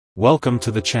Welcome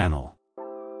to the channel.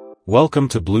 Welcome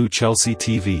to Blue Chelsea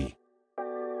TV.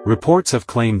 Reports have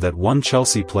claimed that one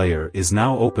Chelsea player is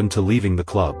now open to leaving the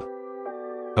club.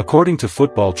 According to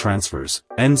Football Transfers,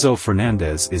 Enzo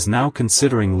Fernandez is now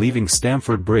considering leaving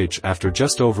Stamford Bridge after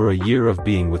just over a year of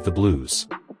being with the Blues.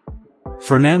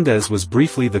 Fernandez was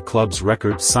briefly the club's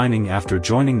record signing after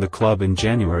joining the club in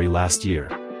January last year.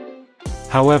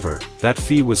 However, that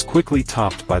fee was quickly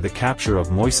topped by the capture of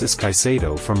Moises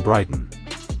Caicedo from Brighton.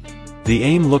 The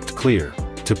aim looked clear: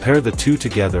 to pair the two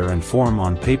together and form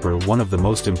on paper one of the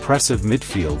most impressive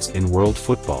midfields in world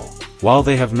football. While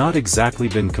they have not exactly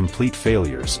been complete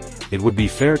failures, it would be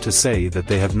fair to say that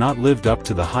they have not lived up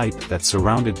to the hype that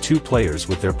surrounded two players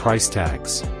with their price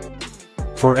tags.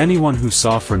 For anyone who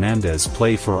saw Fernandez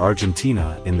play for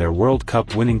Argentina in their World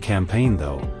Cup winning campaign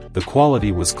though, the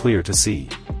quality was clear to see.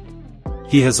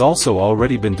 He has also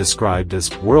already been described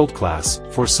as world-class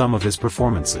for some of his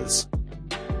performances.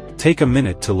 Take a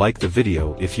minute to like the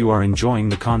video if you are enjoying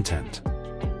the content.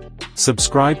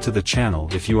 Subscribe to the channel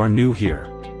if you are new here.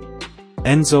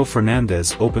 Enzo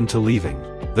Fernandez open to leaving.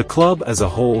 The club as a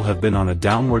whole have been on a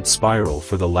downward spiral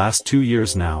for the last 2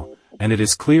 years now, and it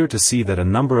is clear to see that a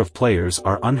number of players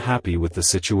are unhappy with the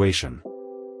situation.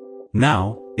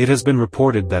 Now, it has been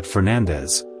reported that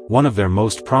Fernandez, one of their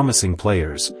most promising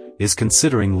players, is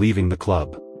considering leaving the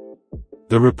club.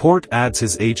 The report adds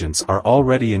his agents are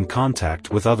already in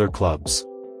contact with other clubs.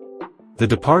 The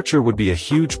departure would be a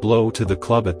huge blow to the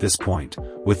club at this point,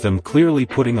 with them clearly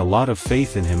putting a lot of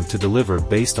faith in him to deliver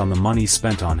based on the money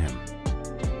spent on him.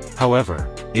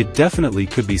 However, it definitely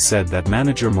could be said that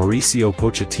manager Mauricio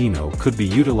Pochettino could be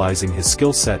utilizing his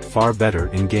skill set far better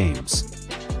in games.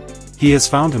 He has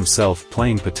found himself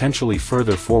playing potentially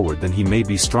further forward than he may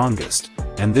be strongest,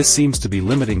 and this seems to be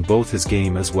limiting both his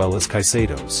game as well as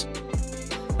Caicedo's.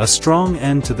 A strong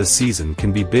end to the season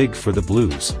can be big for the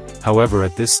Blues, however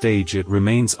at this stage it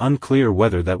remains unclear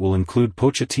whether that will include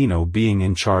Pochettino being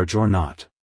in charge or not.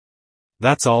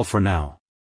 That's all for now.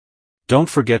 Don't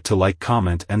forget to like,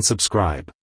 comment and subscribe.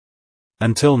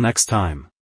 Until next time.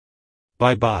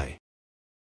 Bye bye.